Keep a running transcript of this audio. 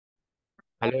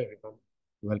Hello everyone.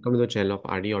 Welcome to the channel of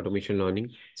RD Automation Learning.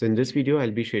 So in this video,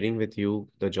 I'll be sharing with you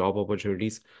the job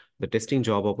opportunities, the testing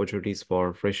job opportunities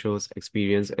for freshers,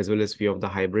 experience, as well as few of the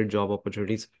hybrid job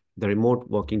opportunities, the remote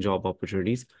working job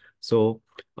opportunities. So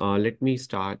let me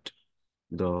start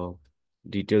the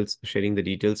details, sharing the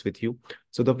details with you.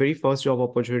 So the very first job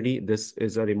opportunity, this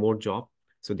is a remote job.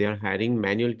 So they are hiring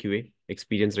manual QA.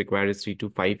 Experience required is 3 to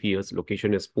 5 years.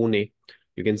 Location is Pune.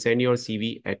 You can send your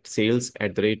CV at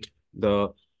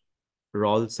sales@the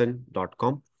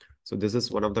Rawlson.com. So this is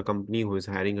one of the company who is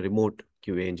hiring remote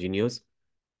QA engineers.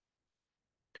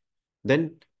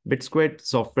 Then BitSquared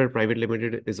Software Private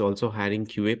Limited is also hiring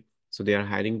QA. So they are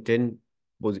hiring 10,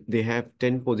 they have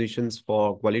 10 positions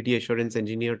for quality assurance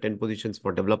engineer, 10 positions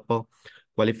for developer.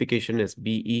 Qualification is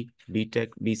BE, BTech,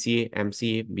 BCA,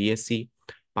 MCA, BSc.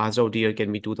 Passed out year can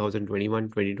be 2021,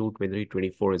 22, 23,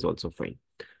 24 is also fine.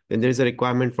 Then there is a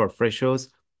requirement for freshers.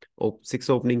 6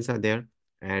 openings are there,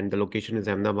 and the location is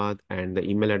Ahmedabad, and the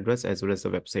email address as well as the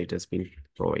website has been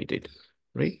provided,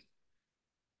 right?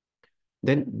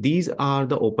 Then these are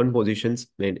the open positions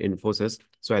in Infosys.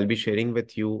 So I'll be sharing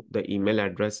with you the email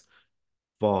address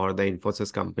for the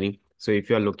Infosys company. So if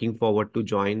you are looking forward to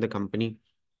join the company,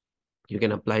 you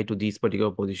can apply to these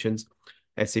particular positions: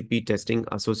 SAP Testing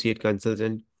Associate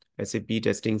Consultant, SAP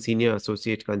Testing Senior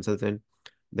Associate Consultant,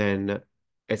 then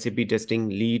SAP Testing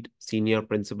Lead Senior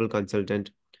Principal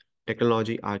Consultant,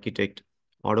 Technology Architect,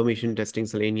 Automation Testing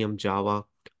Selenium, Java,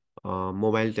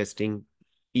 Mobile Testing,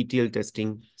 ETL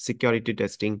Testing, Security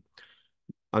Testing,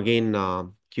 again,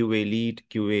 QA Lead,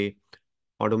 QA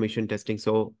Automation Testing.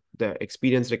 So the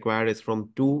experience required is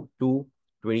from 2 to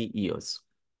 20 years.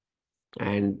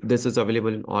 And this is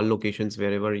available in all locations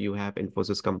wherever you have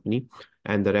Infosys company,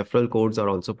 and the referral codes are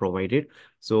also provided.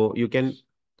 So you can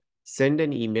send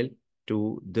an email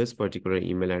to this particular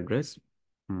email address.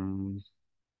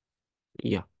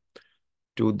 Yeah,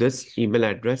 to this email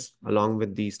address along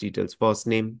with these details: first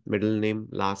name, middle name,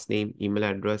 last name, email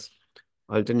address,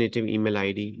 alternative email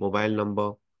ID, mobile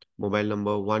number,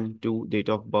 1, 2, date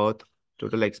of birth,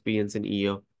 total experience in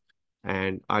year,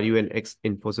 and are you an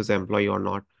ex-Infosys employee or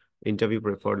not, interview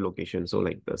preferred location. So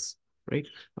like this, right?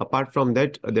 Apart from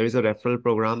that, there is a referral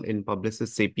program in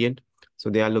Publicis Sapient. So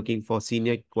they are looking for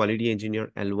senior quality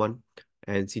engineer L1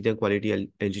 and senior quality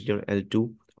engineer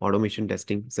L2, automation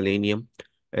testing, Selenium,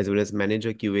 as well as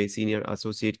manager QA, senior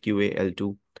associate QA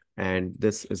L2. And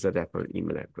this is the referral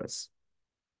email address.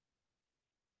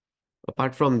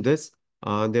 Apart from this,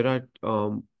 there are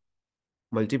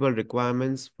multiple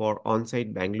requirements for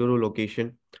on-site Bangalore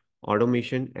location,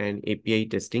 automation and API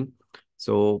testing.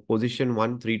 So position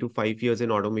 1, 3 to 5 years in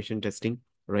automation testing,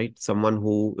 right? Someone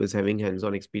who is having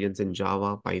hands-on experience in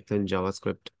Java, Python,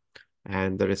 JavaScript,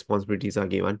 and the responsibilities are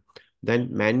given. Then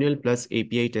manual plus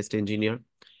API test engineer,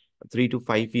 3 to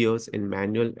 5 years in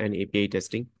manual and API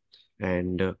testing.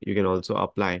 And you can also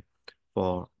apply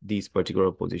for these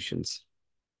particular positions,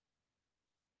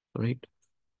 right?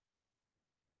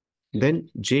 Then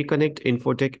JConnect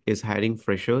Infotech is hiring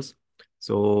freshers.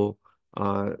 So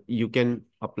you can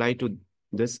apply to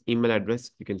this email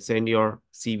address. You can send your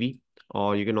CV,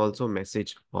 or you can also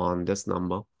message on this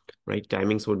number, right?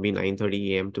 Timings would be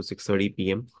 9:30 a.m. to 6:30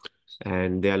 p.m.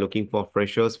 And they are looking for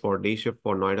freshers for day shift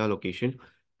for Noida location,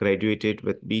 graduated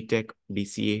with BTech,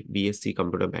 BCA, BSc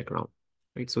computer background,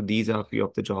 right? So these are a few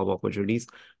of the job opportunities.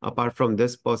 Apart from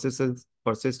this,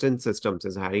 Persistent Systems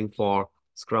is hiring for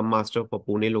Scrum Master for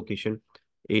Pune location.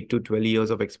 8 to 12 years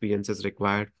of experience is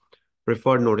required.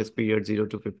 Preferred notice period 0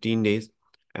 to 15 days.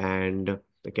 And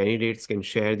the candidates can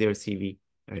share their CV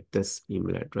at this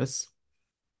email address.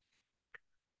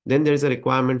 Then there is a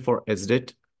requirement for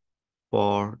SDIT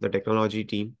for the technology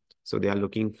team. So they are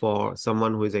looking for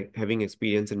someone who is having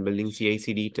experience in building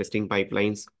CI/CD testing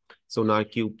pipelines, Sonar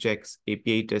Cube checks,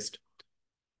 API test,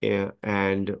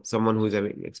 and someone who is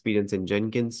having experience in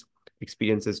Jenkins.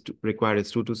 Experience is required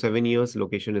is 2 to 7 years.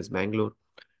 Location is Bangalore,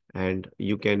 and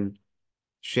you can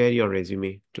share your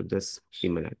resume to this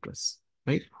email address,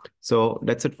 right? So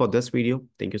that's it for this video.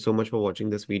 Thank you so much for watching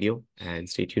this video, and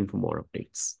stay tuned for more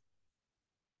updates.